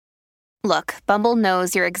Look, Bumble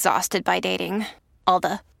knows you're exhausted by dating. All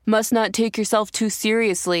the must not take yourself too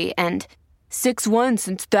seriously and 6'1"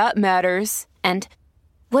 since that matters. And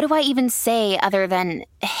what do I even say other than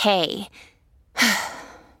hey?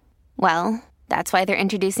 Well, that's why they're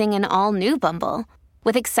introducing an all-new Bumble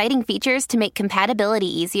with exciting features to make compatibility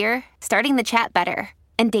easier, starting the chat better,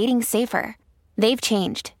 and dating safer. They've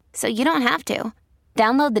changed, so you don't have to.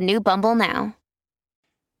 Download the new Bumble now.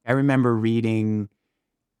 I remember reading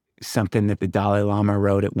something that the Dalai Lama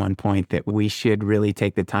wrote at one point, that we should really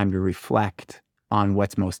take the time to reflect on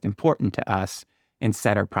what's most important to us and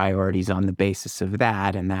set our priorities on the basis of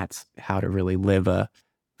that. And that's how to really live a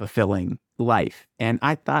fulfilling life. And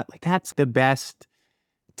I thought, like, that's the best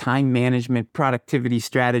time management productivity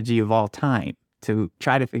strategy of all time, to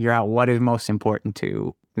try to figure out what is most important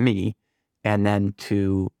to me and then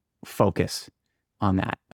to focus on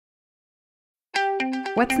that.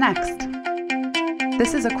 What's next?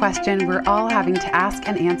 This is a question we're all having to ask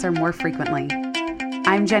and answer more frequently.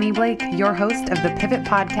 I'm Jenny Blake, your host of the Pivot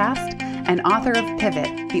Podcast and author of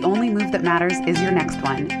Pivot, The Only Move That Matters Is Your Next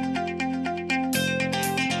One.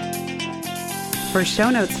 For show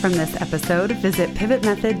notes from this episode, visit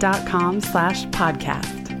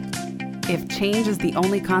pivotmethod.com/podcast. If change is the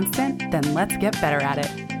only constant, then let's get better at it.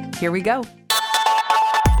 Here we go.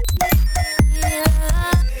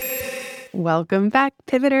 Welcome back,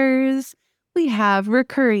 Pivoters. We have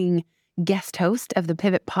recurring guest host of the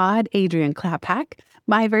Pivot Pod, Adrian Klaphaak,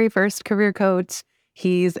 my very first career coach.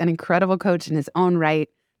 He's an incredible coach in his own right,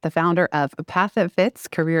 the founder of A Path That Fits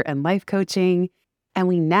Career and Life Coaching. And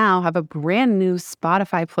we now have a brand new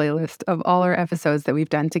Spotify playlist of all our episodes that we've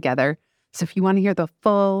done together. So if you want to hear the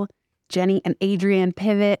full Jenny and Adrian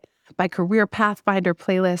Pivot by Career Pathfinder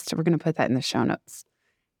playlist, we're going to put that in the show notes.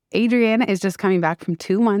 Adrian is just coming back from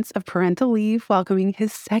 2 months of parental leave, welcoming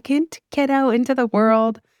his second kiddo into the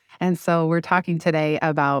world. And so we're talking today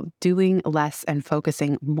about doing less and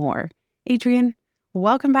focusing more. Adrian,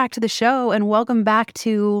 welcome back to the show and welcome back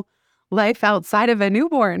to life outside of a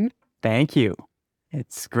newborn. Thank you.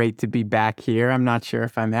 It's great to be back here. I'm not sure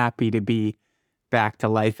if I'm happy to be back to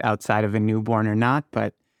life outside of a newborn or not,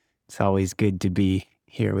 but it's always good to be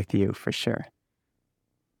here with you for sure.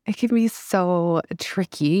 It can be so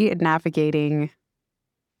tricky navigating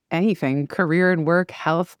anything, career and work,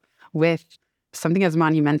 health, with something as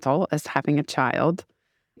monumental as having a child.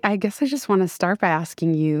 I guess I just want to start by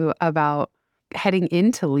asking you about heading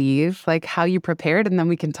into leave, like how you prepared, and then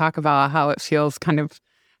we can talk about how it feels kind of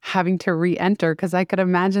having to re-enter, because I could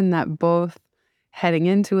imagine that both heading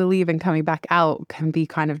into a leave and coming back out can be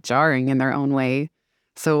kind of jarring in their own way.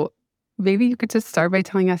 So maybe you could just start by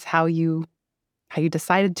telling us how you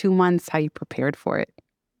decided 2 months, how you prepared for it.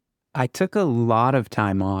 I took a lot of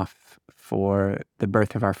time off for the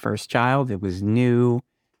birth of our first child. It was new,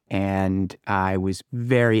 and I was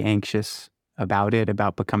very anxious about it,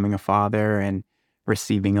 about becoming a father and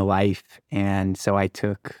receiving a life. And so I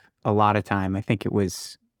took a lot of time. I think it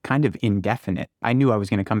was kind of indefinite. I knew I was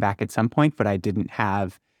going to come back at some point, but I didn't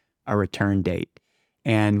have a return date.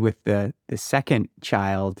 And with the second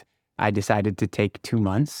child, I decided to take 2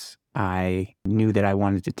 months. I knew that I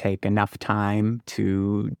wanted to take enough time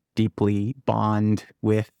to deeply bond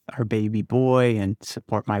with our baby boy and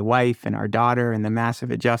support my wife and our daughter in the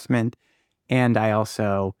massive adjustment. And I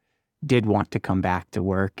also did want to come back to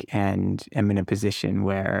work and am in a position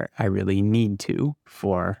where I really need to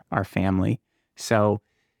for our family. So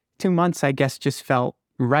 2 months, I guess, just felt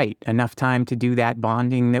right. Enough time to do that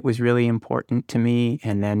bonding that was really important to me,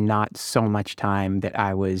 and then not so much time that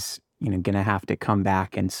I was going to have to come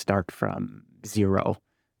back and start from zero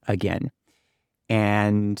again.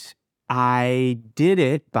 And I did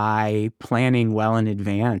it by planning well in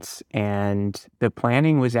advance. And the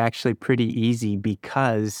planning was actually pretty easy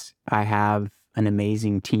because I have an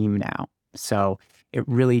amazing team now. So it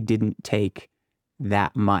really didn't take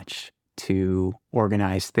that much to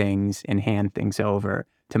organize things and hand things over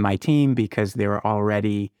to my team, because they were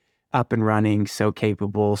already up and running, so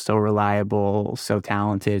capable, so reliable, so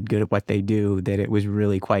talented, good at what they do, that it was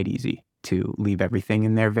really quite easy to leave everything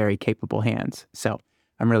in their very capable hands. So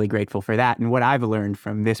I'm really grateful for that. And what I've learned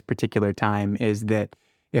from this particular time is that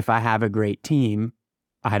if I have a great team,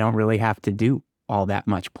 I don't really have to do all that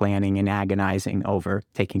much planning and agonizing over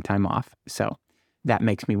taking time off. So that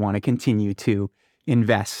makes me want to continue to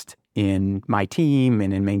invest in my team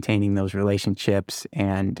and in maintaining those relationships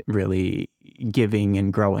and really giving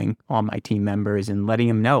and growing all my team members and letting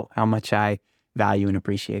them know how much I value and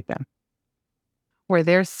appreciate them. Were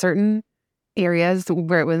there certain areas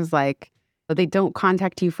where it was like they don't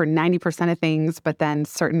contact you for 90% of things, but then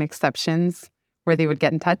certain exceptions where they would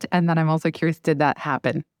get in touch? And then I'm also curious, did that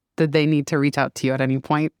happen? Did they need to reach out to you at any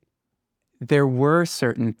point? There were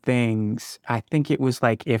certain things. I think it was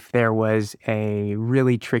like if there was a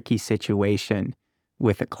really tricky situation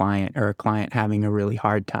with a client or a client having a really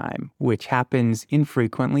hard time, which happens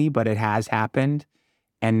infrequently, but it has happened.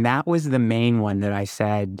 And that was the main one that I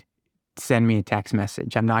said, send me a text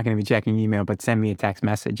message. I'm not going to be checking email, but send me a text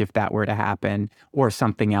message if that were to happen, or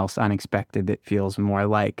something else unexpected that feels more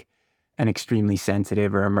like an extremely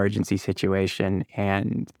sensitive or emergency situation.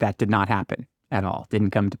 And that did not happen at all.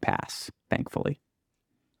 Didn't come to pass, thankfully.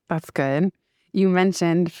 That's good. You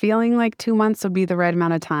mentioned feeling like 2 months would be the right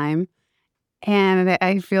amount of time. And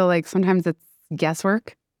I feel like sometimes it's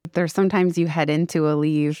guesswork. There's sometimes you head into a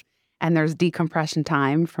leave and there's decompression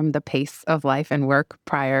time from the pace of life and work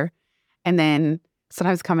prior. And then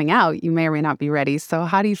sometimes coming out, you may or may not be ready. So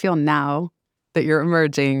how do you feel now that you're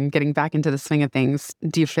emerging, getting back into the swing of things?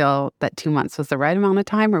 Do you feel that 2 months was the right amount of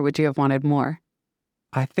time, or would you have wanted more?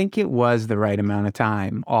 I think it was the right amount of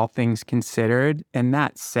time, all things considered. And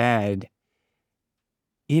that said,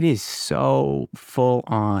 it is so full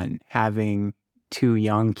on having 2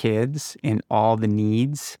 young kids and all the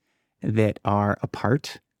needs that are a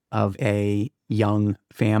part of a young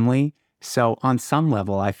family. So on some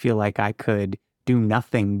level, I feel like I could do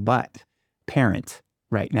nothing but parent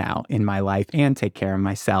right now in my life and take care of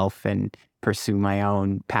myself and pursue my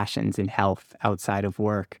own passions and health outside of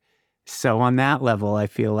work. So on that level, I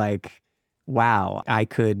feel like, wow, I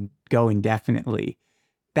could go indefinitely.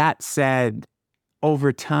 That said,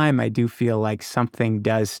 over time, I do feel like something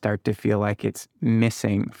does start to feel like it's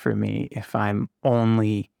missing for me if I'm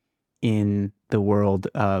only in the world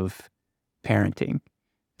of parenting.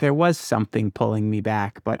 There was something pulling me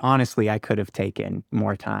back, but honestly, I could have taken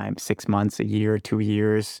more time, 6 months, a year, 2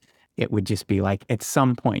 years. It would just be like, at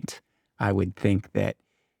some point, I would think that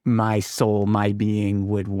my soul, my being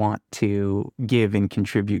would want to give and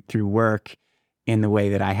contribute through work in the way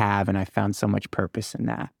that I have, and I found so much purpose in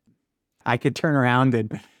that. I could turn around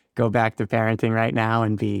and go back to parenting right now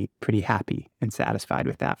and be pretty happy and satisfied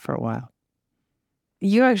with that for a while.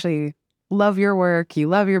 You actually love your work. You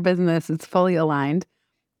love your business. It's fully aligned.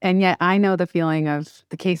 And yet I know the feeling of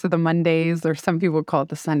the case of the Mondays, or some people call it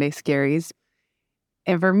the Sunday scaries.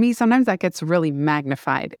 And for me, sometimes that gets really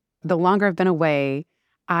magnified. The longer I've been away,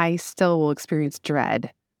 I still will experience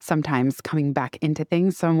dread sometimes coming back into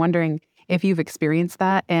things. So I'm wondering if you've experienced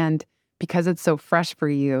that. And because it's so fresh for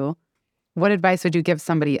you, what advice would you give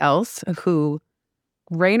somebody else who,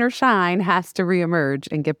 rain or shine, has to reemerge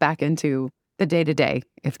and get back into the day-to-day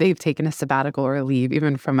if they've taken a sabbatical or a leave,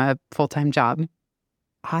 even from a full-time job?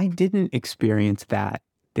 I didn't experience that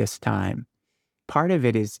this time. Part of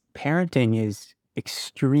it is parenting is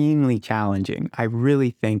extremely challenging. I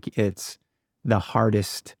really think it's the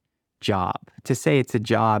hardest job. To say it's a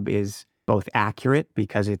job is both accurate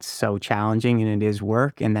because it's so challenging and it is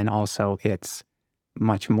work, and then also it's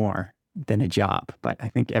much more than a job. But I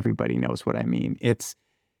think everybody knows what I mean. It's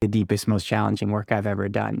the deepest, most challenging work I've ever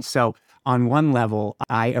done. So on one level,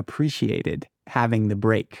 I appreciated having the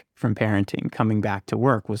break from parenting. Coming back to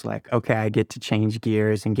work was like, okay, I get to change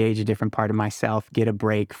gears, engage a different part of myself, get a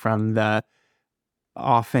break from the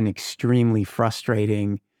often extremely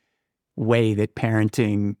frustrating way that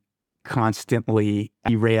parenting constantly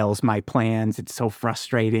derails my plans. It's so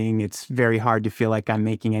frustrating. It's very hard to feel like I'm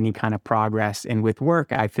making any kind of progress. And with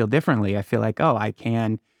work, I feel differently. I feel like, oh, I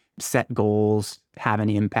can set goals, have an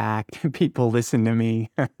impact. People listen to me.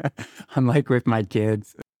 Unlike with my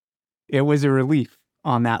kids. It was a relief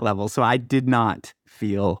on that level. So I did not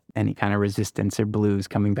feel any kind of resistance or blues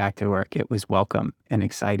coming back to work. It was welcome and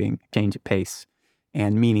exciting, change of pace,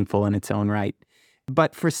 and meaningful in its own right.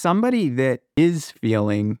 But for somebody that is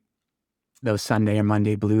feeling those Sunday or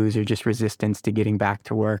Monday blues or just resistance to getting back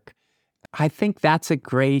to work, I think that's a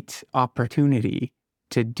great opportunity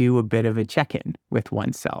to do a bit of a check-in with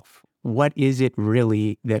oneself. What is it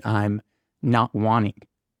really that I'm not wanting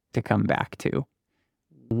to come back to?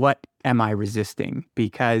 What am I resisting?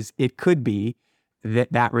 Because it could be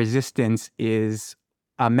that that resistance is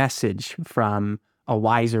a message from a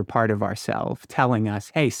wiser part of ourselves telling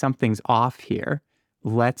us, hey, something's off here.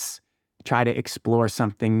 Let's try to explore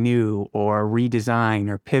something new or redesign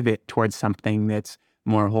or pivot towards something that's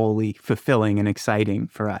more wholly fulfilling and exciting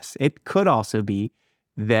for us. It could also be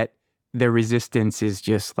that the resistance is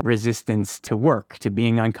just resistance to work, to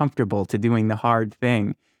being uncomfortable, to doing the hard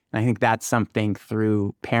thing. And I think that's something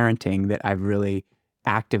through parenting that I've really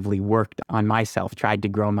actively worked on myself, tried to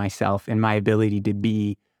grow myself and my ability to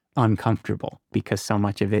be uncomfortable, because so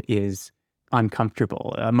much of it is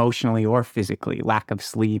uncomfortable, emotionally or physically, lack of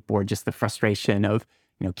sleep or just the frustration of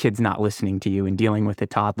kids not listening to you and dealing with a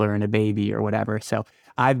toddler and a baby or whatever. So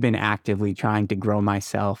I've been actively trying to grow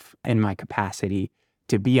myself in my capacity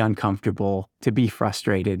to be uncomfortable, to be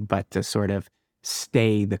frustrated, but to sort of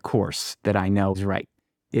stay the course that I know is right.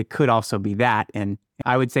 It could also be that. And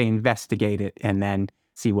I would say investigate it and then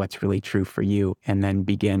see what's really true for you and then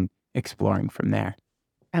begin exploring from there.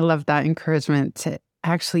 I love that encouragement to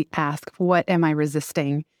actually ask, what am I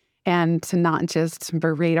resisting? And to not just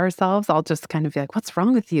berate ourselves. I'll just kind of be like, what's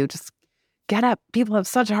wrong with you? Just get up. People have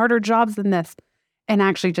such harder jobs than this. And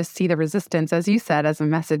actually just see the resistance, as you said, as a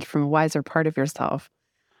message from a wiser part of yourself.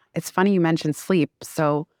 It's funny you mentioned sleep.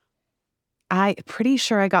 So I'm pretty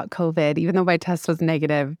sure I got COVID, even though my test was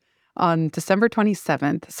negative, on December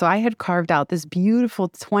 27th. So I had carved out this beautiful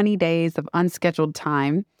 20 days of unscheduled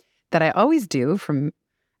time that I always do from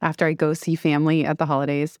after I go see family at the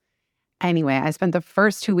holidays. Anyway, I spent the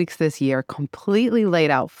first 2 weeks this year completely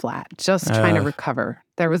laid out flat, just trying to recover.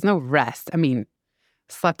 There was no rest. I mean,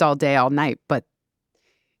 slept all day, all night, but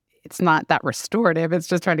it's not that restorative. It's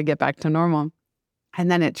just trying to get back to normal.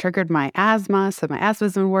 And then it triggered my asthma. So my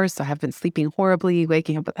asthma's been worse. So I've been sleeping horribly,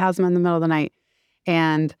 waking up with asthma in the middle of the night.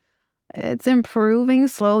 And it's improving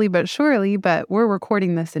slowly but surely. But we're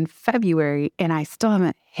recording this in February, and I still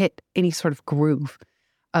haven't hit any sort of groove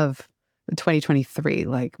of 2023.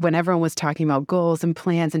 Like when everyone was talking about goals and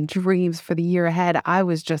plans and dreams for the year ahead, I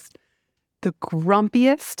was just the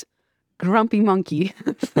grumpiest grumpy monkey.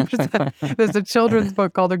 There's a children's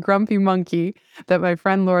book called The Grumpy Monkey that my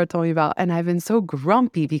friend Laura told me about. And I've been so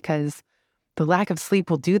grumpy because the lack of sleep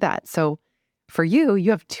will do that. So for you,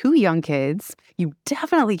 you have 2 young kids. You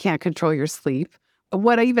definitely can't control your sleep.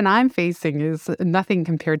 What even I'm facing is nothing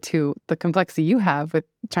compared to the complexity you have with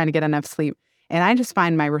trying to get enough sleep. And I just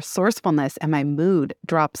find my resourcefulness and my mood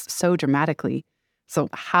drops so dramatically. So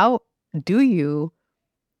how do you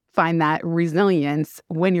find that resilience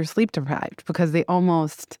when you're sleep deprived? Because they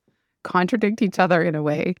almost contradict each other in a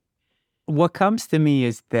way. What comes to me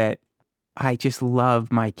is that I just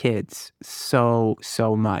love my kids so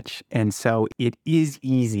much. And so it is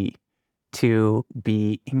easy to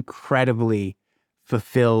be incredibly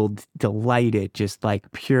fulfilled, delighted, just like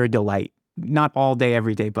pure delight. Not all day,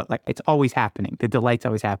 every day, but like it's always happening. The delight's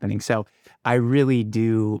always happening. So I really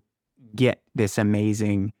do get this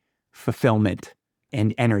amazing fulfillment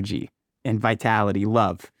and energy and vitality,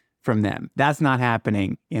 love from them. That's not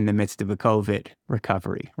happening in the midst of a COVID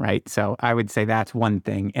recovery, right? So I would say that's one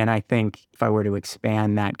thing. And I think if I were to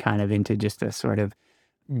expand that kind of into just a sort of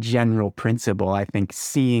general principle, I think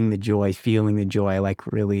seeing the joy, feeling the joy, like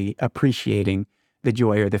really appreciating the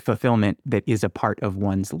joy or the fulfillment that is a part of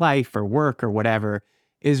one's life or work or whatever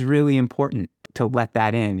is really important to let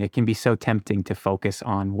that in. It can be so tempting to focus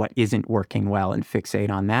on what isn't working well and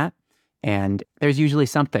fixate on that. And there's usually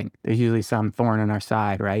something. There's usually some thorn in our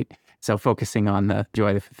side, right? So focusing on the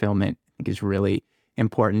joy, the fulfillment, I think is really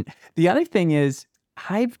important. The other thing is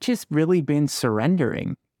I've just really been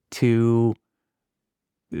surrendering to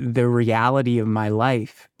the reality of my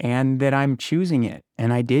life and that I'm choosing it.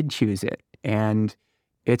 And I did choose it. And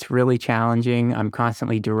it's really challenging. I'm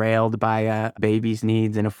constantly derailed by a baby's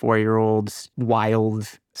needs and a 4-year-old's wild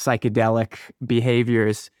psychedelic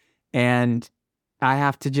behaviors. And I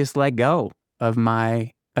have to just let go of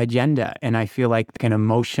my agenda. And I feel like an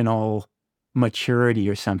emotional maturity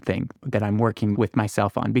or something that I'm working with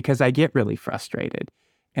myself on because I get really frustrated.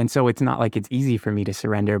 And so it's not like it's easy for me to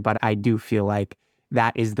surrender, but I do feel like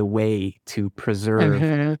that is the way to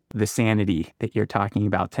preserve the sanity that you're talking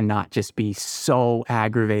about, to not just be so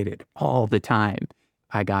aggravated all the time.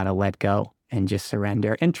 I gotta let go and just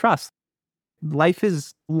surrender and trust. Life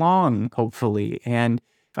is long, hopefully, and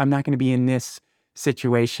I'm not going to be in this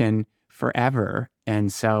situation forever.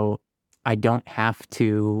 And so I don't have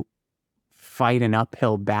to fight an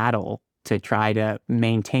uphill battle to try to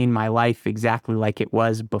maintain my life exactly like it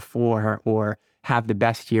was before or have the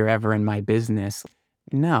best year ever in my business.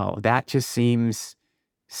 No, that just seems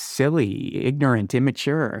silly, ignorant,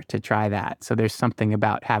 immature to try that. So there's something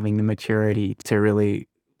about having the maturity to really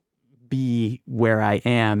be where I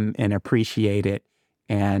am and appreciate it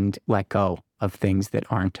and let go of things that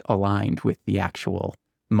aren't aligned with the actual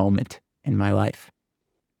moment in my life.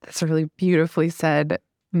 That's really beautifully said.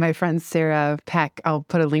 My friend Sarah Peck, I'll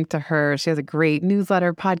put a link to her. She has a great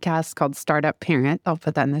newsletter podcast called Startup Parent. I'll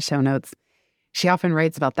put that in the show notes. She often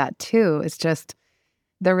writes about that too. It's just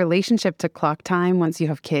the relationship to clock time once you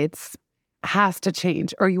have kids has to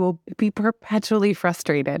change or you will be perpetually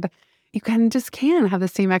frustrated. You can't have the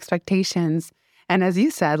same expectations. And as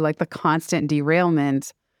you said, like the constant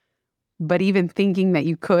derailment, but even thinking that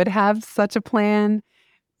you could have such a plan,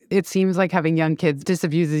 it seems like having young kids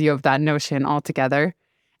disabuses you of that notion altogether.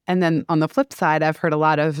 And then on the flip side, I've heard a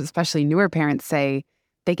lot of, especially newer parents say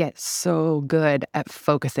they get so good at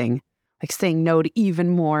focusing, like saying no to even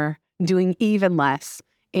more, doing even less,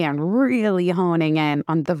 and really honing in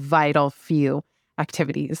on the vital few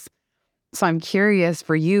activities. So I'm curious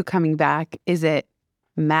for you coming back, is it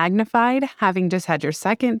magnified having just had your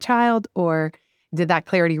second child, or did that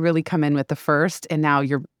clarity really come in with the first and now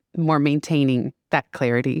you're more maintaining that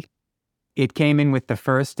clarity? It came in with the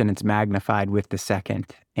first and it's magnified with the second.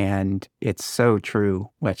 And it's so true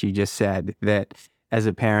what you just said, that as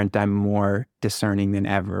a parent, I'm more discerning than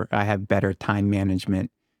ever. I have better time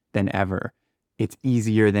management than ever. It's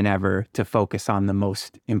easier than ever to focus on the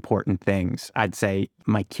most important things. I'd say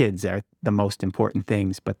my kids are the most important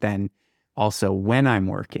things, but then also when I'm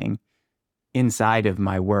working, inside of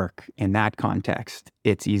my work in that context,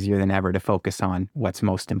 it's easier than ever to focus on what's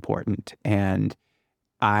most important. And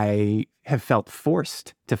I have felt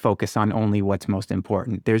forced to focus on only what's most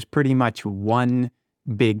important. There's pretty much one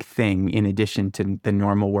big thing in addition to the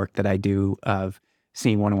normal work that I do of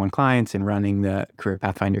seeing one-on-one clients and running the Career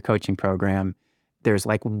Pathfinder coaching program. There's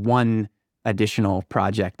like one additional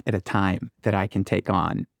project at a time that I can take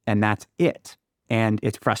on, and that's it. And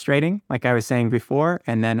it's frustrating, like I was saying before.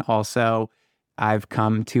 And then also I've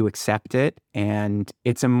come to accept it, and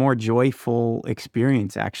it's a more joyful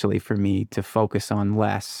experience actually for me to focus on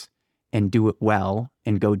less and do it well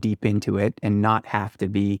and go deep into it and not have to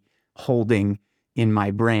be holding in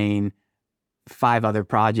my brain 5 other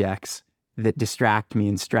projects that distract me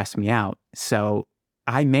and stress me out. So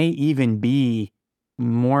I may even be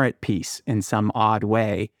more at peace in some odd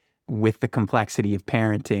way with the complexity of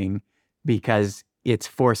parenting because it's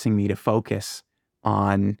forcing me to focus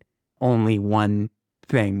on only one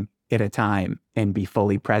thing at a time and be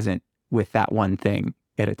fully present with that one thing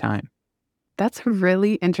at a time. That's a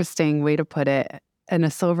really interesting way to put it, and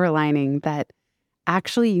a silver lining that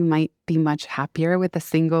actually you might be much happier with a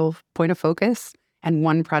single point of focus and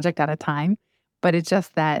one project at a time. But it's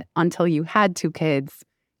just that until you had 2 kids,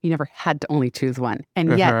 you never had to only choose one.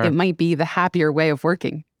 And yet it might be the happier way of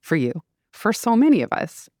working for you, for so many of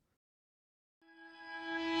us.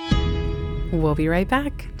 We'll be right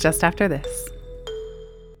back just after this.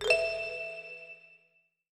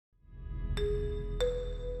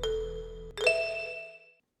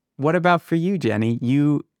 What about for you, Jenny?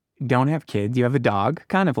 You don't have kids. You have a dog,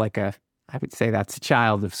 kind of like I would say that's a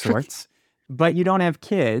child of sorts, but you don't have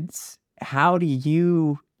kids. How do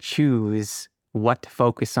you choose what to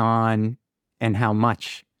focus on and how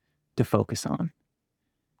much to focus on?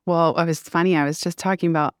 Well, it was funny. I was just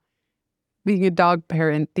talking about being a dog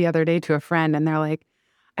parent the other day to a friend, and they're like,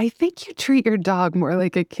 I think you treat your dog more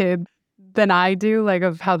like a kid than I do, like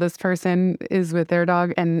of how this person is with their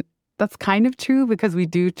dog. And that's kind of true because we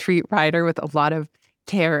do treat Ryder with a lot of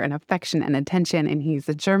care and affection and attention. And he's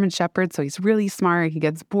a German Shepherd, so he's really smart. He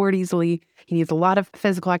gets bored easily. He needs a lot of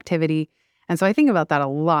physical activity. And so I think about that a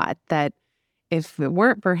lot, that if it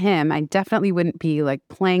weren't for him, I definitely wouldn't be like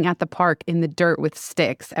playing at the park in the dirt with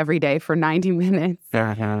sticks every day for 90 minutes.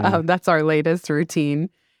 That's our latest routine.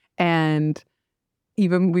 And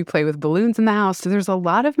even we play with balloons in the house. So there's a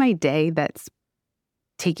lot of my day that's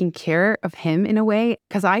taking care of him in a way,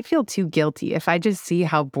 because I feel too guilty if I just see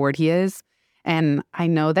how bored he is and I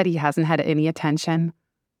know that he hasn't had any attention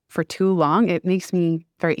for too long. It makes me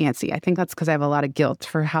very antsy. I think that's because I have a lot of guilt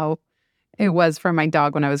for how it was for my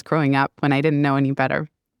dog when I was growing up, when I didn't know any better.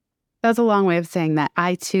 That's a long way of saying that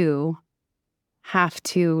I too have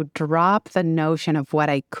to drop the notion of what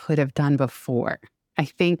I could have done before. I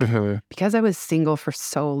think because I was single for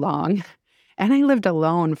so long and I lived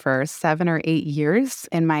alone for 7 or 8 years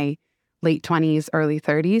in my late 20s, early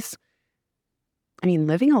 30s. I mean,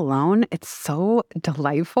 living alone, it's so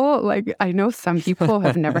delightful. Like, I know some people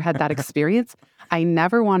have never had that experience. I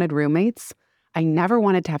never wanted roommates. I never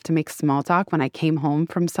wanted to have to make small talk when I came home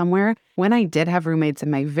from somewhere. When I did have roommates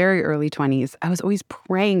in my very early 20s, I was always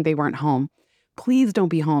praying they weren't home. Please don't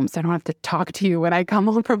be home so I don't have to talk to you when I come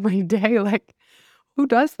home from my day. Like, who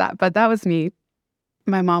does that? But that was me.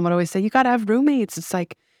 My mom would always say, you got to have roommates. It's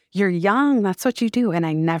like, you're young. That's what you do. And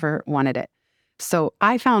I never wanted it. So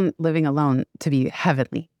I found living alone to be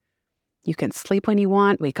heavenly. You can sleep when you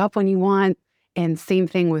want, wake up when you want. And same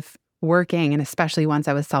thing with working. And especially once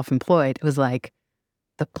I was self-employed, it was like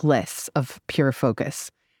the bliss of pure focus.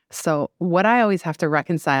 So what I always have to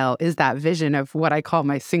reconcile is that vision of what I call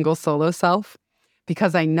my single solo self,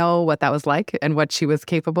 because I know what that was like and what she was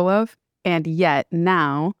capable of. And yet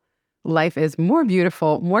now life is more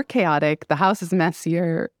beautiful, more chaotic. The house is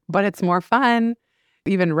messier, but it's more fun.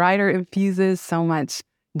 Even Ryder infuses so much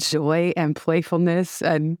joy and playfulness.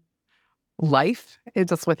 And life. It's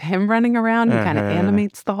just with him running around, he kind of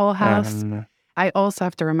animates the whole house. I also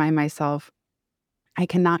have to remind myself, I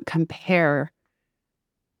cannot compare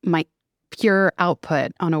my pure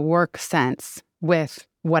output on a work sense with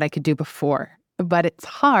what I could do before. But it's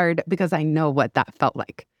hard because I know what that felt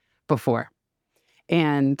like before.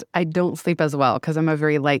 And I don't sleep as well because I'm a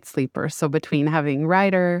very light sleeper. So between having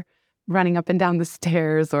Ryder running up and down the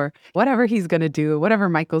stairs or whatever he's going to do, whatever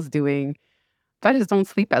Michael's doing, I just don't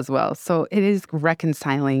sleep as well. So it is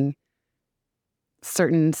reconciling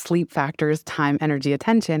certain sleep factors, time, energy,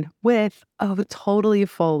 attention, with a totally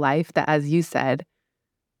full life that, as you said,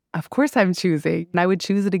 of course I'm choosing. And I would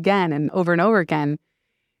choose it again and over again.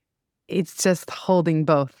 It's just holding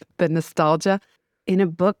both the nostalgia. In a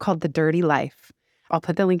book called The Dirty Life, I'll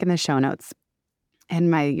put the link in the show notes.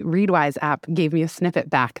 And my Readwise app gave me a snippet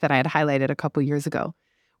back that I had highlighted a couple years ago,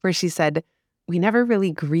 where she said, we never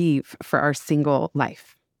really grieve for our single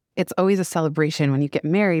life. It's always a celebration when you get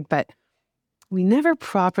married, but we never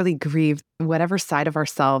properly grieve whatever side of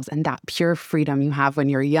ourselves and that pure freedom you have when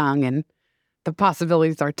you're young, and the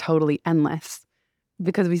possibilities are totally endless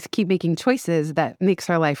because we keep making choices that makes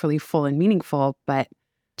our life really full and meaningful, but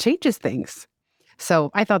changes things.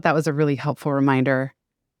 So I thought that was a really helpful reminder.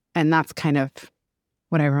 And that's kind of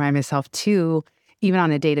what I remind myself too, even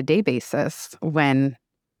on a day-to-day basis when,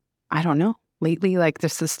 I don't know, lately, like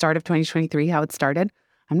just the start of 2023, how it started,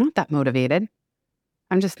 I'm not that motivated.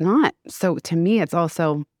 I'm just not. So to me, it's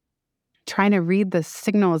also trying to read the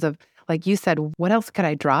signals of, like you said, what else could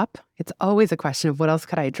I drop? It's always a question of what else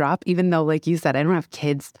could I drop, even though, like you said, I don't have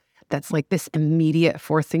kids that's like this immediate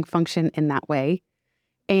forcing function in that way.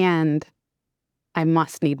 And I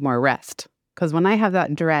must need more rest. Because when I have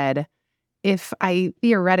that dread, if I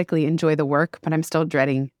theoretically enjoy the work, but I'm still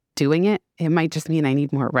dreading doing it, it might just mean I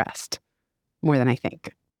need more rest, more than I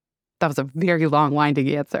think. That was a very long, winding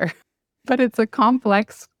answer, but it's a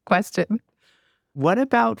complex question. What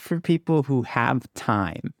about for people who have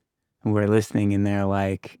time, who are listening and they're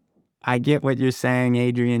like, I get what you're saying,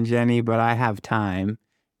 Adrian, Jenny, but I have time.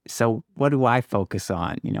 So what do I focus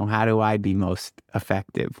on? How do I be most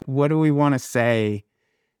effective? What do we want to say?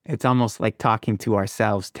 It's almost like talking to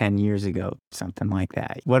ourselves 10 years ago, something like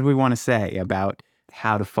that. What do we want to say about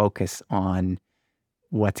how to focus on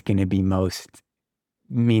what's going to be most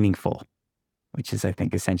meaningful, which is, I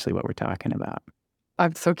think, essentially what we're talking about.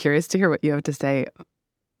 I'm so curious to hear what you have to say.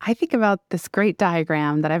 I think about this great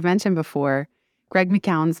diagram that I've mentioned before, Greg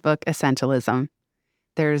McKeown's book, Essentialism.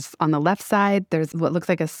 There's on the left side, there's what looks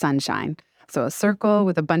like a sunshine. So a circle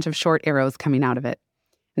with a bunch of short arrows coming out of it.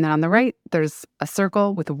 And then on the right, there's a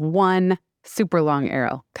circle with one super long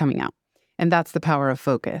arrow coming out. And that's the power of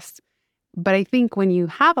focus. But I think when you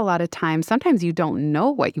have a lot of time, sometimes you don't know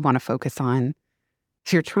what you want to focus on.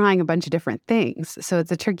 So you're trying a bunch of different things. So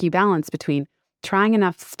it's a tricky balance between trying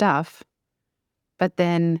enough stuff, but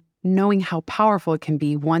then knowing how powerful it can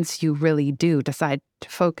be once you really do decide to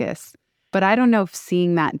focus. But I don't know if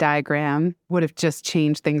seeing that diagram would have just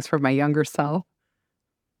changed things for my younger self.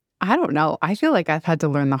 I don't know. I feel like I've had to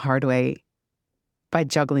learn the hard way by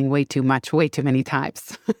juggling way too much, way too many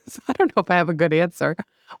times. So I don't know if I have a good answer.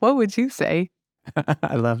 What would you say?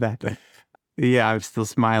 I love that. Yeah, I'm still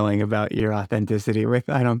smiling about your authenticity.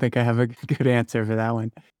 I don't think I have a good answer for that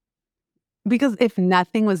one. Because if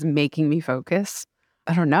nothing was making me focus,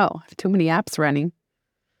 I don't know, too many apps running.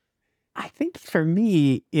 I think for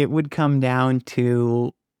me, it would come down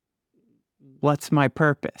to what's my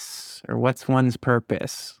purpose, or what's one's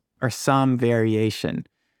purpose, or some variation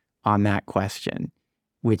on that question,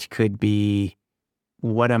 which could be,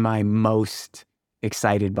 what am I most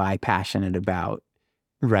excited by, passionate about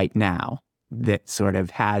right now that sort of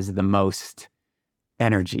has the most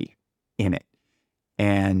energy in it?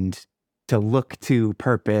 And to look to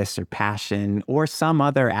purpose or passion or some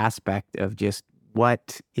other aspect of just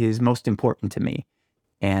what is most important to me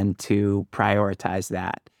and to prioritize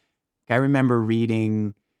that. I remember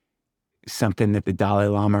reading something that the Dalai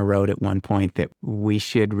Lama wrote at one point, that we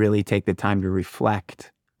should really take the time to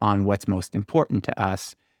reflect on what's most important to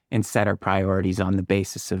us and set our priorities on the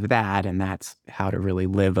basis of that. And that's how to really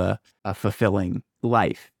live a fulfilling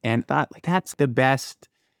life. And I thought, like, that's the best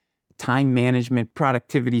time management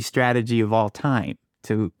productivity strategy of all time,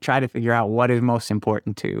 to try to figure out what is most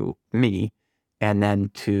important to me and then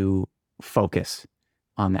to focus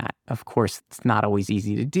on that. Of course, it's not always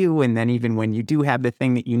easy to do. And then even when you do have the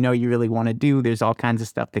thing that you know you really want to do, there's all kinds of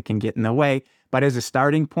stuff that can get in the way. But as a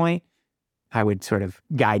starting point, I would sort of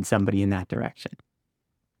guide somebody in that direction.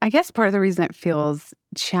 I guess part of the reason it feels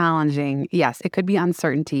challenging, yes, it could be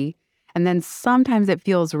uncertainty. And then sometimes it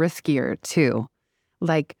feels riskier too.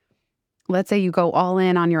 Like let's say you go all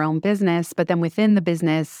in on your own business, but then within the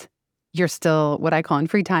business, you're still what I call in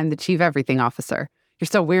free time the chief everything officer. You're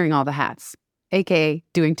still wearing all the hats, aka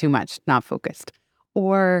doing too much, not focused.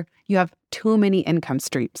 Or you have too many income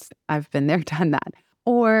streams. I've been there, done that.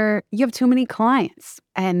 Or you have too many clients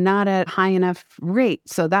and not at high enough rate.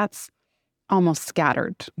 So that's almost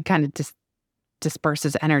scattered, kind of just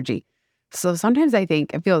disperses energy. So sometimes I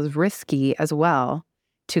think it feels risky as well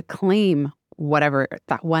to claim whatever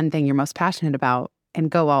that one thing you're most passionate about and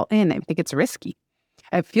go all in. I think it's risky.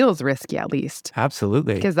 It feels risky, at least.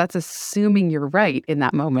 Absolutely. Because that's assuming you're right in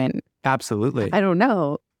that moment. Absolutely. I don't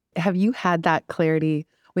know. Have you had that clarity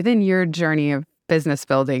within your journey of business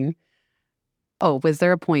building? Oh, was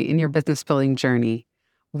there a point in your business building journey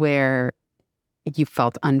where you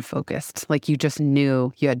felt unfocused, like you just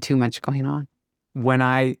knew you had too much going on? When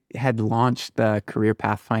I had launched the Career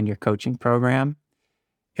Pathfinder coaching program,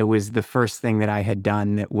 it was the first thing that I had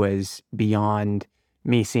done that was beyond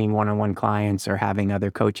me seeing one-on-one clients or having other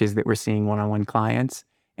coaches that were seeing one-on-one clients.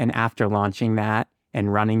 And after launching that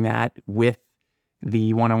and running that with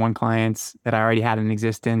the one-on-one clients that I already had in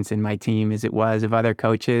existence and my team as it was of other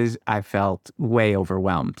coaches, I felt way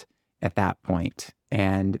overwhelmed at that point.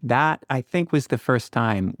 And that, I think, was the first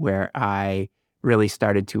time where I really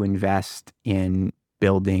started to invest in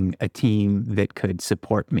building a team that could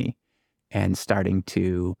support me and starting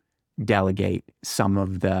to delegate some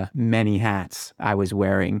of the many hats I was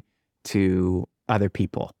wearing to other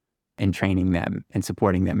people and training them and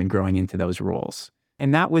supporting them and growing into those roles.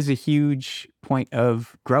 And that was a huge point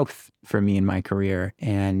of growth for me in my career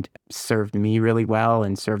and served me really well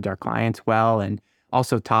and served our clients well, and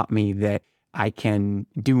also taught me that I can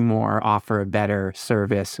do more, offer a better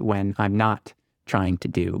service when I'm not trying to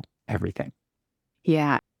do everything.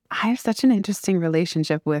 Yeah, I have such an interesting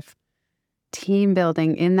relationship with team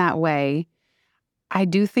building in that way. I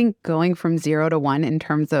do think going from 0 to 1 in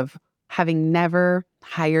terms of having never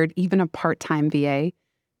hired even a part-time VA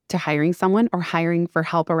to hiring someone or hiring for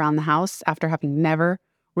help around the house after having never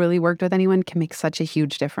really worked with anyone can make such a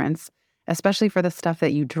huge difference, especially for the stuff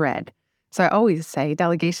that you dread. So I always say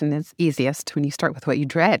delegation is easiest when you start with what you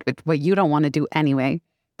dread, with what you don't want to do anyway,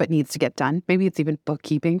 but needs to get done. Maybe it's even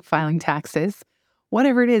bookkeeping, filing taxes,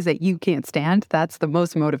 whatever it is that you can't stand, that's the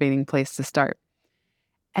most motivating place to start.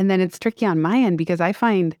 And then it's tricky on my end because I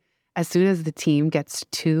find as soon as the team gets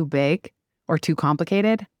too big or too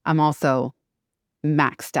complicated, I'm also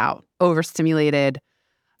maxed out, overstimulated.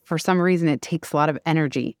 For some reason, it takes a lot of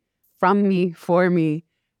energy from me, for me,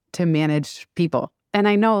 to manage people. And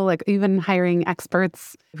I know, like, even hiring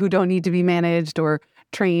experts who don't need to be managed or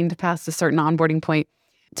trained past a certain onboarding point,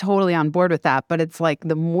 totally on board with that. But it's like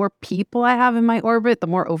the more people I have in my orbit, the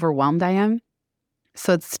more overwhelmed I am.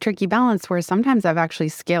 So it's a tricky balance where sometimes I've actually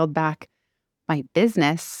scaled back my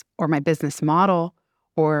business or my business model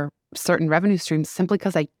or certain revenue streams simply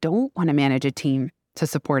because I don't want to manage a team to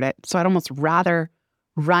support it. So I'd almost rather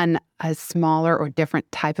run a smaller or different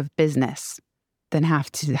type of business than have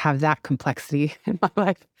to have that complexity in my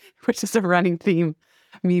life, which is a running theme,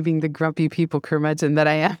 me being the grumpy people curmudgeon that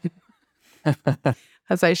I am,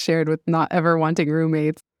 as I shared with not ever wanting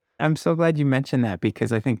roommates. I'm so glad you mentioned that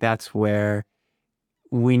because I think that's where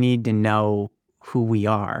we need to know who we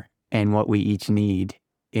are and what we each need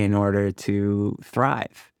in order to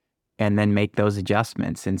thrive and then make those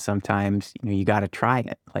adjustments. And sometimes, you got to try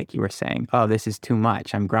it. Like you were saying, oh, this is too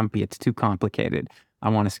much. I'm grumpy. It's too complicated. I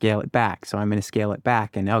want to scale it back. So I'm going to scale it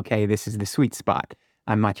back. And okay, this is the sweet spot.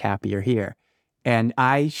 I'm much happier here. And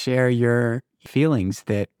I share your feelings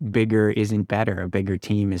that bigger isn't better. A bigger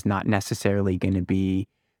team is not necessarily going to be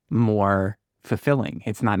more fulfilling.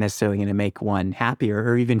 It's not necessarily going to make one happier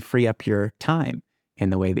or even free up your time in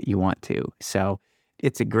the way that you want to. So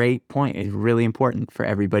it's a great point. It's really important for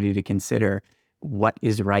everybody to consider what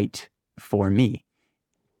is right for me.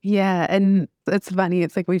 Yeah. And it's funny.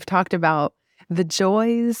 It's like we've talked about the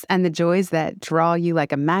joys and the joys that draw you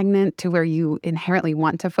like a magnet to where you inherently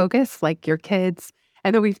want to focus, like your kids.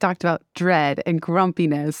 And then we've talked about dread and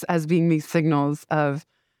grumpiness as being these signals of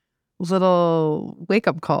little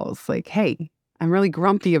wake-up calls. Like, hey, I'm really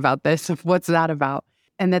grumpy about this. What's that about?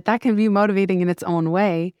 And that can be motivating in its own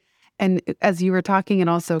way. And as you were talking, it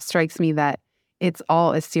also strikes me that it's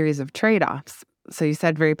all a series of trade-offs. So you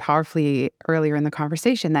said very powerfully earlier in the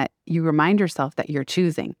conversation that you remind yourself that you're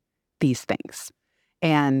choosing these things.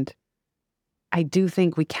 And I do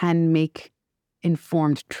think we can make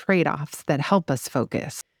informed trade-offs that help us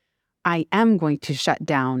focus. I am going to shut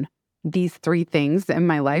down these 3 things in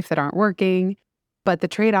my life that aren't working, but the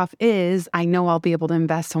trade-off is I know I'll be able to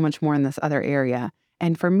invest so much more in this other area.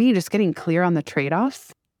 And for me, just getting clear on the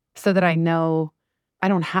trade-offs so that I know I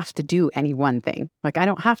don't have to do any one thing. Like, I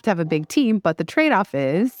don't have to have a big team, but the trade-off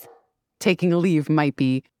is taking a leave might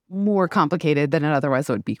be more complicated than it otherwise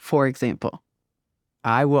would be, for example.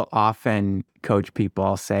 I will often coach people.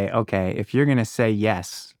 I'll say, okay, if you're going to say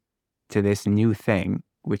yes to this new thing,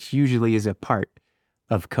 which usually is a part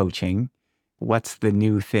of coaching, what's the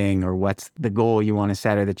new thing or what's the goal you want to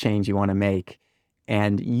set or the change you want to make?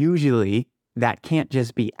 And usually that can't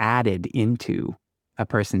just be added into a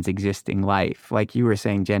person's existing life. Like you were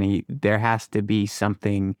saying, Jenny, there has to be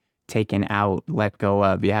something taken out, let go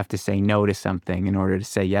of. You have to say no to something in order to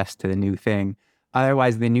say yes to the new thing.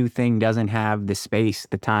 Otherwise, the new thing doesn't have the space,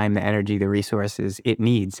 the time, the energy, the resources it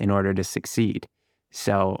needs in order to succeed.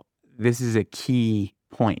 So this is a key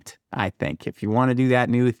point, I think. If you want to do that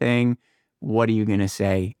new thing, what are you going to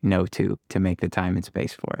say no to make the time and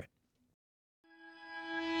space for it?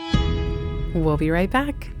 We'll be right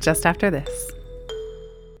back just after this.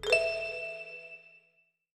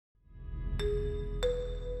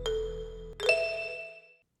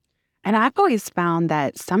 And I've always found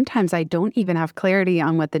that sometimes I don't even have clarity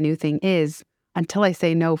on what the new thing is until I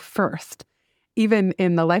say no first. Even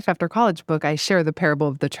in the Life After College book, I share the parable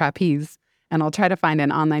of the trapeze, and I'll try to find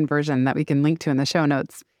an online version that we can link to in the show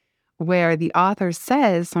notes, where the author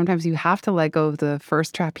says sometimes you have to let go of the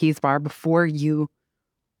first trapeze bar before you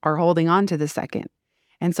are holding on to the second.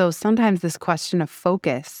 And so sometimes this question of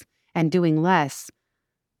focus and doing less,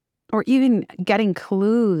 or even getting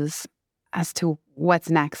clues as to what's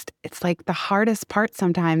next, it's like the hardest part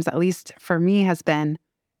sometimes, at least for me, has been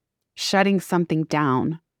shutting something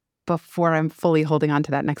down before I'm fully holding on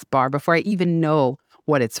to that next bar, before I even know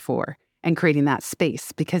what it's for, and creating that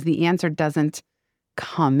space, because the answer doesn't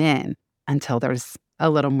come in until there's a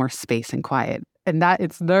little more space and quiet. And that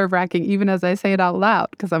it's nerve-wracking even as I say it out loud,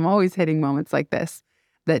 because I'm always hitting moments like this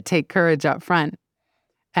that take courage up front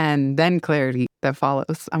and then clarity that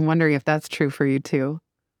follows. I'm wondering if that's true for you too.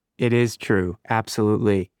 It is true.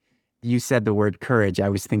 Absolutely. You said the word courage. I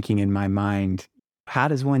was thinking in my mind, how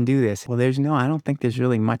does one do this? Well, I don't think there's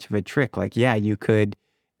really much of a trick. Like, yeah, you could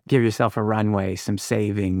give yourself a runway, some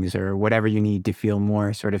savings, or whatever you need to feel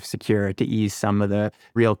more sort of secure to ease some of the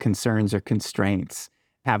real concerns or constraints.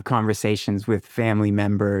 Have conversations with family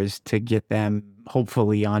members to get them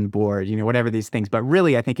hopefully on board, whatever these things. But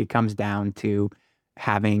really, I think it comes down to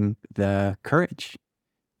having the courage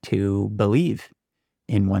to believe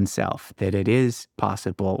in oneself that it is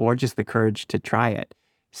possible, or just the courage to try it.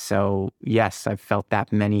 So yes, I've felt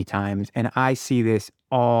that many times. And I see this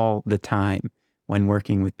all the time when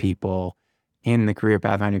working with people in the Career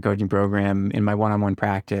Pathfinder coaching program, in my one-on-one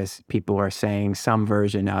practice. People are saying some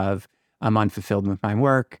version of, I'm unfulfilled with my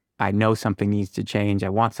work. I know something needs to change. I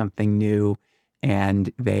want something new.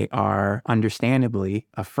 And they are understandably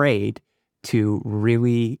afraid to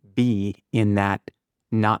really be in that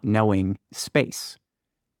not knowing space,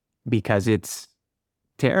 because it's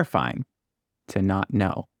terrifying to not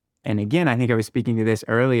know. And again, I think I was speaking to this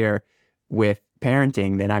earlier with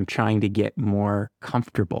parenting, that I'm trying to get more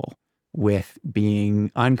comfortable with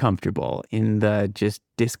being uncomfortable in the just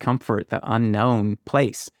discomfort, the unknown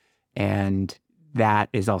place. And that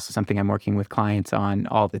is also something I'm working with clients on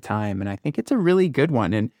all the time. And I think it's a really good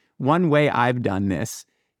one. And one way I've done this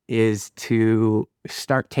is to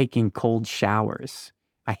start taking cold showers.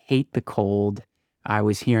 I hate the cold. I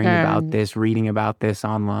was hearing about this, reading about this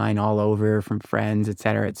online all over from friends, et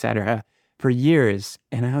cetera, for years.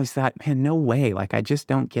 And I always thought, man, no way. Like, I just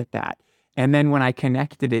don't get that. And then when I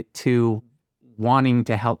connected it to wanting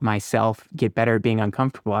to help myself get better at being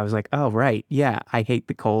uncomfortable, I was like, oh, right. Yeah, I hate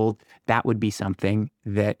the cold. That would be something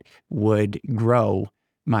that would grow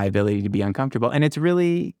my ability to be uncomfortable. And it's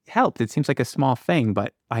really helped. It seems like a small thing,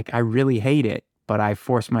 but like, I really hate it, but I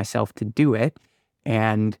force myself to do it.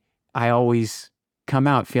 And I always come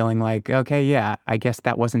out feeling like, okay, yeah, I guess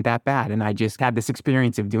that wasn't that bad. And I just had this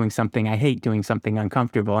experience of doing something I hate, doing something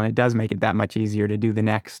uncomfortable. And it does make it that much easier to do the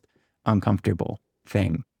next uncomfortable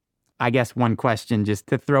thing. I guess one question just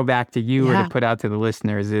to throw back to you or to put out to the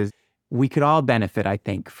listeners is, we could all benefit, I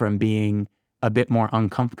think, from being a bit more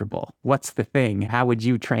uncomfortable. What's the thing? How would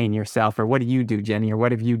you train yourself? Or what do you do, Jenny? Or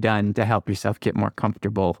what have you done to help yourself get more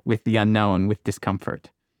comfortable with the unknown, with discomfort?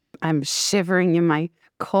 I'm shivering in my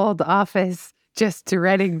cold office just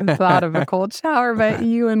dreading the thought of a cold shower. But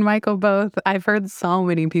you and Michael both, I've heard so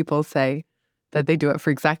many people say that they do it for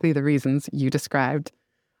exactly the reasons you described.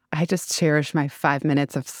 I just cherish my 5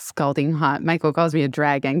 minutes of scalding hot. Michael calls me a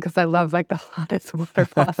dragon because I love like the hottest water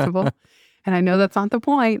possible. And I know that's not the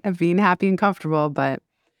point of being happy and comfortable, but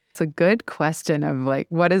it's a good question of like,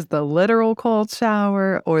 what is the literal cold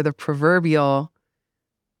shower or the proverbial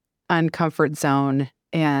uncomfort zone?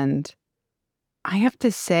 And I have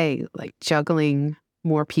to say, like, juggling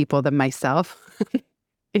more people than myself,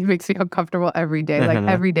 it makes me uncomfortable every day. Like,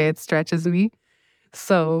 every day it stretches me.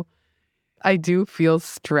 So I do feel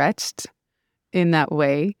stretched in that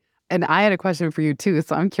way. And I had a question for you too.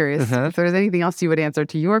 So I'm curious if there's anything else you would answer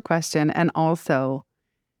to your question. And also,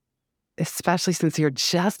 especially since you're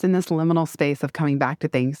just in this liminal space of coming back to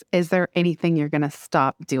things, is there anything you're going to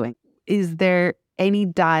stop doing? Is there any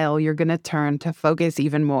dial you're going to turn to focus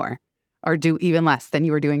even more or do even less than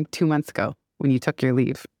you were doing 2 months ago when you took your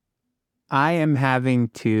leave? I am having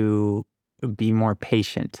to be more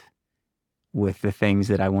patient with the things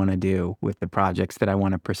that I want to do, with the projects that I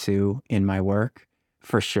want to pursue in my work,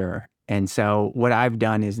 for sure. And so what I've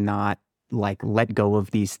done is not like let go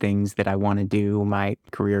of these things that I want to do, my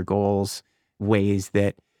career goals, ways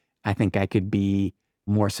that I think I could be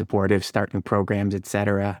more supportive, start new programs, et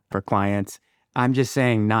cetera, for clients. I'm just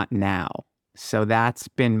saying not now. So that's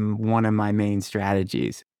been one of my main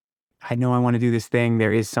strategies. I know I want to do this thing.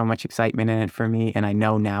 There is so much excitement in it for me. And I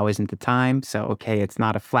know now isn't the time. So, okay, it's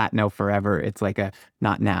not a flat no forever. It's like a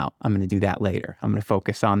not now. I'm going to do that later. I'm going to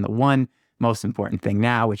focus on the one most important thing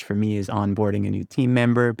now, which for me is onboarding a new team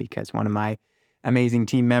member because one of my amazing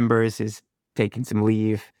team members is taking some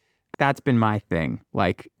leave. That's been my thing,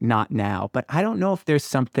 like not now. But I don't know if there's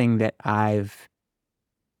something that I've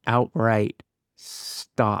outright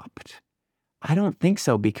stopped. I don't think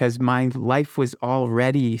so because my life was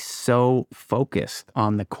already so focused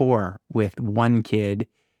on the core with one kid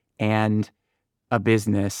and a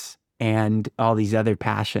business and all these other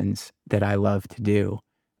passions that I love to do.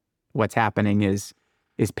 What's happening is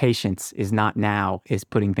patience, is not now, is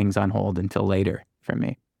putting things on hold until later for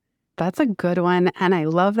me. That's a good one. And I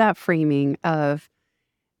love that framing of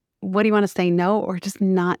what do you want to say no or just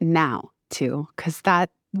not now to? Because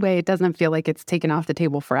that way it doesn't feel like it's taken off the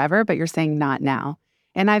table forever, but you're saying not now.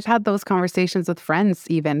 And I've had those conversations with friends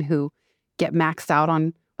even who get maxed out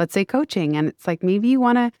on, let's say, coaching. And it's like, maybe you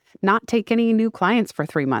want to not take any new clients for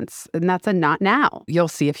 3 months. And that's a not now. You'll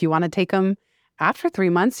see if you want to take them after 3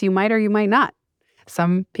 months, you might or you might not.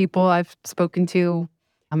 Some people I've spoken to,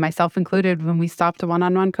 myself included, when we stopped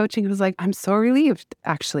one-on-one coaching, it was like, I'm so relieved,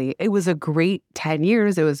 actually. It was a great 10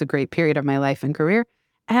 years. It was a great period of my life and career.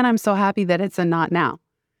 And I'm so happy that it's a not now.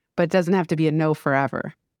 But it doesn't have to be a no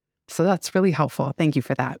forever. So that's really helpful. Thank you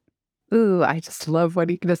for that. Ooh, I just love what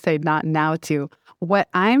you're going to say not now to. What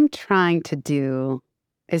I'm trying to do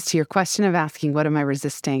is to your question of asking, what am I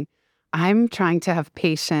resisting? I'm trying to have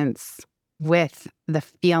patience with the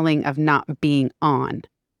feeling of not being on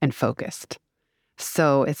and focused.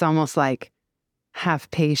 So it's almost like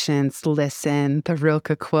have patience, listen, the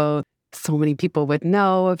Rilke quote. So many people would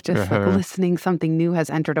know of just like listening, something new has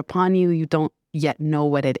entered upon you. You don't yet know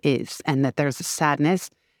what it is and that there's a sadness.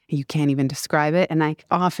 You can't even describe it. And I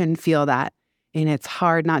often feel that. And it's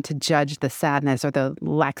hard not to judge the sadness or the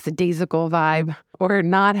lackadaisical vibe or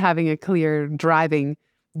not having a clear driving,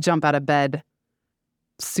 jump out of bed,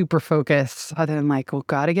 super focused other than like, well,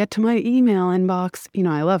 gotta get to my email inbox. You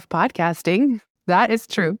know, I love podcasting. That is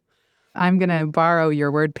true. I'm going to borrow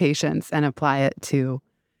your word patience and apply it to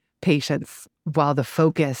patience. While the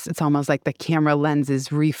focus, it's almost like the camera lens is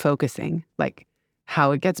refocusing, like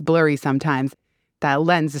how it gets blurry sometimes. That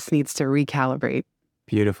lens just needs to recalibrate.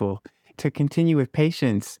 Beautiful. To continue with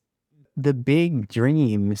patience, the big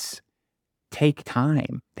dreams take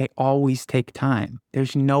time. They always take time.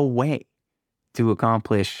 There's no way to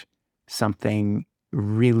accomplish something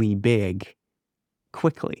really big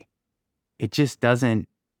quickly. It just doesn't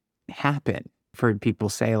happen. I've heard people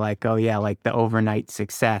say like, oh yeah, like the overnight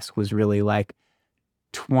success was really like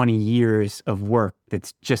 20 years of work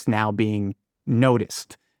that's just now being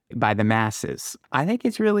noticed by the masses. I think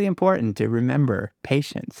it's really important to remember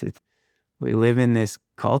patience. We live in this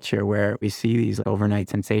culture where we see these overnight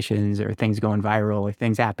sensations or things going viral or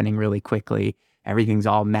things happening really quickly. Everything's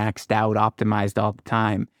all maxed out, optimized all the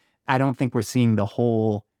time. I don't think we're seeing the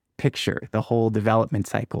whole picture, the whole development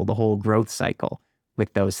cycle, the whole growth cycle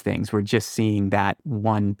with those things. We're just seeing that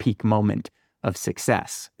one peak moment of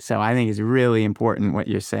success. So I think it's really important what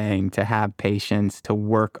you're saying, to have patience, to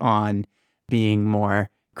work on being more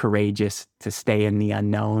courageous, to stay in the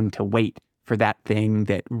unknown, to wait for that thing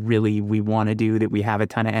that really we want to do, that we have a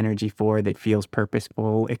ton of energy for, that feels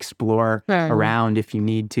purposeful. Explore around if you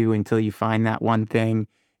need to until you find that one thing,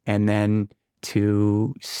 and then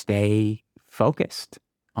to stay focused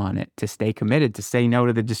on it, to stay committed, to say no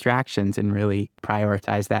to the distractions and really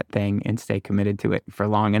prioritize that thing and stay committed to it for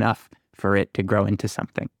long enough for it to grow into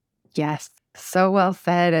something. Yes, so well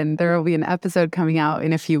said. And there will be an episode coming out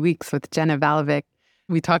in a few weeks with Jenna Valavic.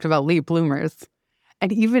 We talked about late bloomers.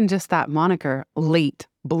 And even just that moniker, late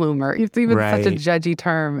bloomer, it's even such a judgy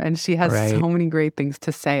term. And she has so many great things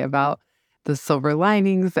to say about the silver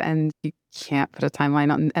linings, and you can't put a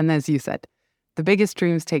timeline on. And as you said, the biggest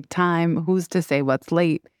dreams take time. Who's to say what's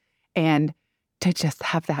late? And to just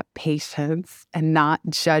have that patience and not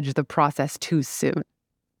judge the process too soon.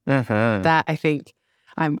 That, I think,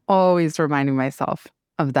 I'm always reminding myself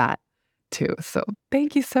of that too. So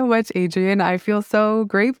thank you so much, Adrian. I feel so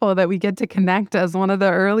grateful that we get to connect as one of the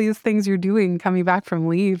earliest things you're doing coming back from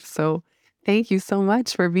leave. So thank you so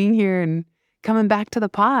much for being here and coming back to the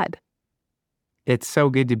pod. It's so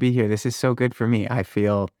good to be here. This is so good for me. I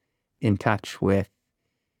feel in touch with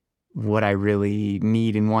what I really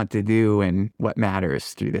need and want to do and what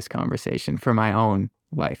matters through this conversation for my own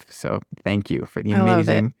life. So thank you for the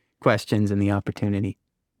amazing questions and the opportunity.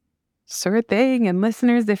 Sure thing. And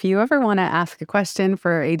listeners, if you ever want to ask a question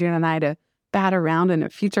for Adrian and I to bat around in a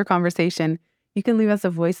future conversation, you can leave us a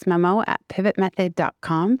voice memo at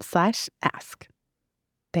pivotmethod.com/ask.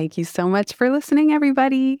 Thank you so much for listening,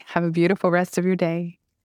 everybody. Have a beautiful rest of your day.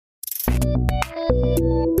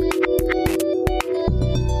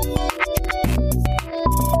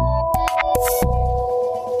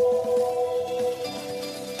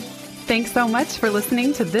 Thanks so much for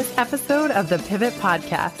listening to this episode of the Pivot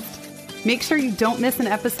Podcast. Make sure you don't miss an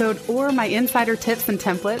episode or my insider tips and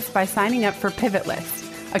templates by signing up for Pivot List,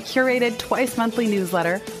 a curated twice-monthly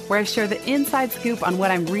newsletter where I share the inside scoop on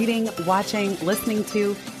what I'm reading, watching, listening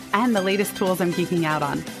to, and the latest tools I'm geeking out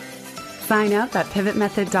on. Sign up at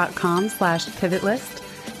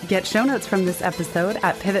pivotmethod.com/pivotlist. Get show notes from this episode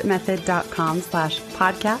at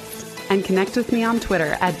pivotmethod.com/podcast and connect with me on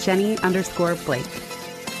Twitter at Jenny_Blake.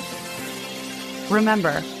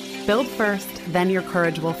 Remember, build first, then your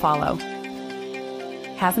courage will follow.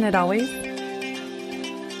 Hasn't it always?